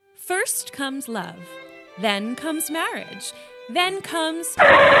First comes love, then comes marriage, then comes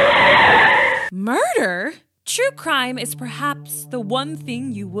murder. True crime is perhaps the one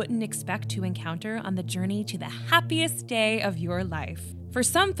thing you wouldn't expect to encounter on the journey to the happiest day of your life. For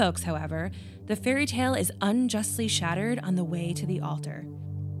some folks, however, the fairy tale is unjustly shattered on the way to the altar.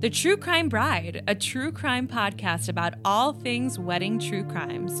 The True Crime Bride, a true crime podcast about all things wedding true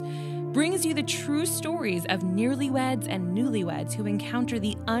crimes, brings you the true stories of nearlyweds and newlyweds who encounter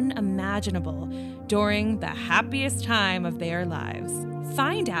the unimaginable during the happiest time of their lives.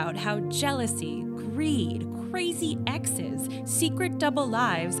 Find out how jealousy, greed, crazy exes, secret double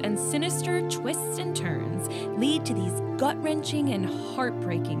lives, and sinister twists and turns lead to these gut-wrenching and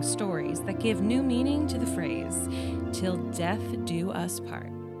heartbreaking stories that give new meaning to the phrase, "Till death do us part."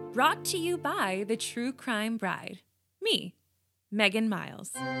 Brought to you by the True Crime Bride. Me, Megan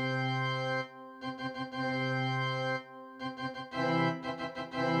Miles.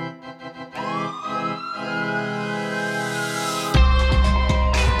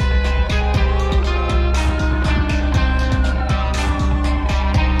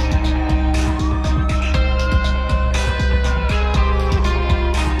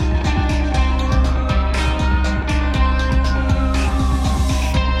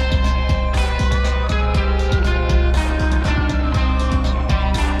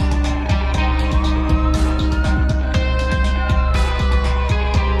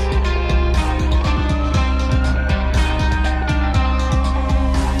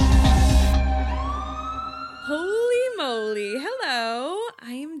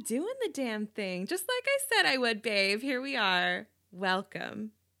 Damn thing. Just like I said I would, babe. Here we are.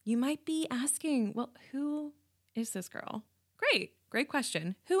 Welcome. You might be asking, well, who is this girl? Great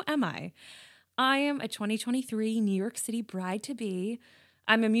question. Who am I? I am a 2023 New York City bride-to-be.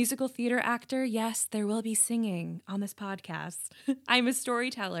 I'm a musical theater actor. Yes, there will be singing on this podcast. I'm a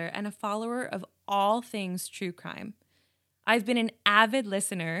storyteller and a follower of all things true crime. I've been an avid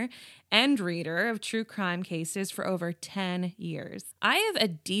listener and reader of true crime cases for over 10 years. I have a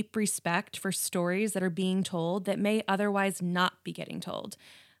deep respect for stories that are being told that may otherwise not be getting told.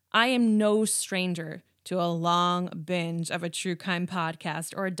 I am no stranger to a long binge of a true crime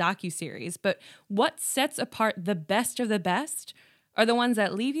podcast or a docuseries, but what sets apart the best of the best are the ones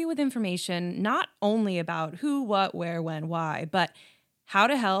that leave you with information not only about who, what, where, when, why, but how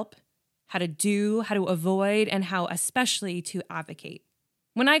to help, how to do, how to avoid, and how especially to advocate.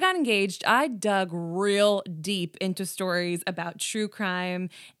 When I got engaged, I dug real deep into stories about true crime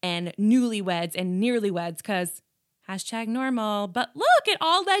and newlyweds and nearlyweds because #normal. But look, it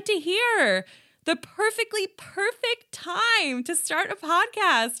all led to here. The perfectly perfect time to start a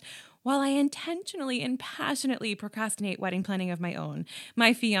podcast while I intentionally and passionately procrastinate wedding planning of my own.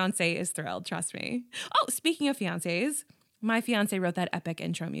 My fiance is thrilled, trust me. Oh, speaking of fiancés, my fiance wrote that epic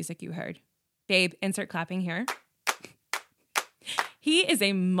intro music you heard. Babe, insert clapping here. He is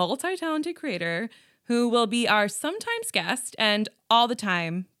a multi-talented creator who will be our sometimes guest and all the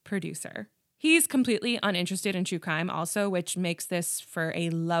time producer. He's completely uninterested in true crime also, which makes this for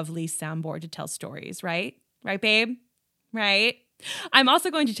a lovely soundboard to tell stories, right? Right, babe? Right? I'm also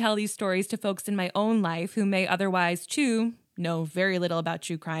going to tell these stories to folks in my own life who may otherwise, too, know very little about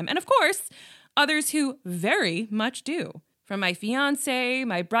true crime. And of course, others who very much do. From my fiance,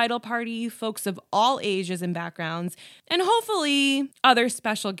 my bridal party, folks of all ages and backgrounds, and hopefully other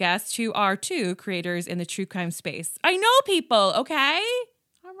special guests who are too creators in the true crime space. I know people, okay?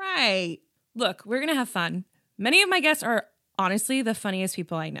 All right. Look, we're going to have fun. Many of my guests are honestly the funniest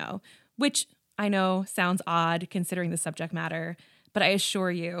people I know, which I know sounds odd considering the subject matter, but I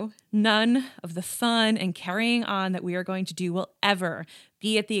assure you, none of the fun and carrying on that we are going to do will ever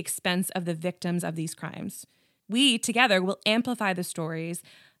be at the expense of the victims of these crimes. We together will amplify the stories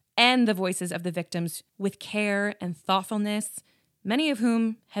and the voices of the victims with care and thoughtfulness, many of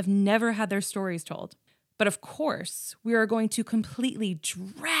whom have never had their stories told. But of course, we are going to completely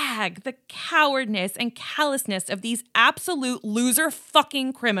drag the cowardness and callousness of these absolute loser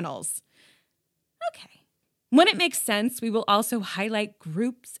fucking criminals. Okay. When it makes sense, we will also highlight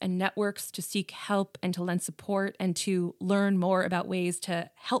groups and networks to seek help and to lend support and to learn more about ways to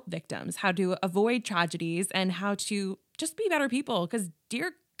help victims, how to avoid tragedies, and how to just be better people. Because,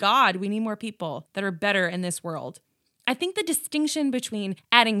 dear God, we need more people that are better in this world. I think the distinction between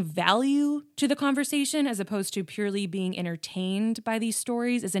adding value to the conversation as opposed to purely being entertained by these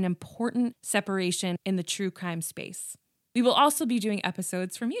stories is an important separation in the true crime space. We will also be doing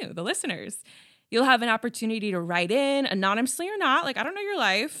episodes from you, the listeners. You'll have an opportunity to write in, anonymously or not, like I don't know your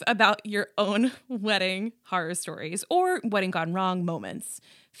life, about your own wedding horror stories or wedding gone wrong moments.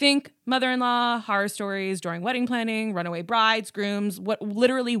 Think mother-in-law, horror stories during wedding planning, runaway brides, grooms,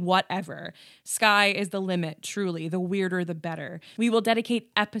 literally whatever. Sky is the limit, truly. The weirder, the better. We will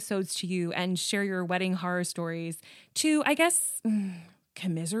dedicate episodes to you and share your wedding horror stories to, I guess,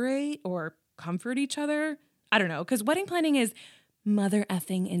 commiserate or comfort each other. I don't know, because wedding planning is mother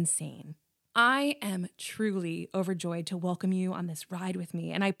effing insane. I am truly overjoyed to welcome you on this ride with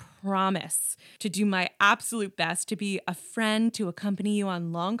me, and I promise to do my absolute best to be a friend to accompany you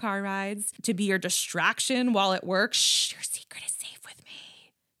on long car rides, to be your distraction while at work. Shh, your secret is safe with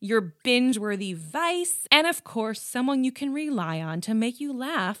me. Your binge-worthy vice, and of course, someone you can rely on to make you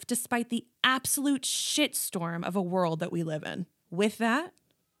laugh despite the absolute shitstorm of a world that we live in. With that,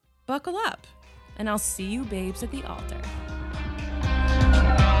 buckle up, and I'll see you babes at the altar.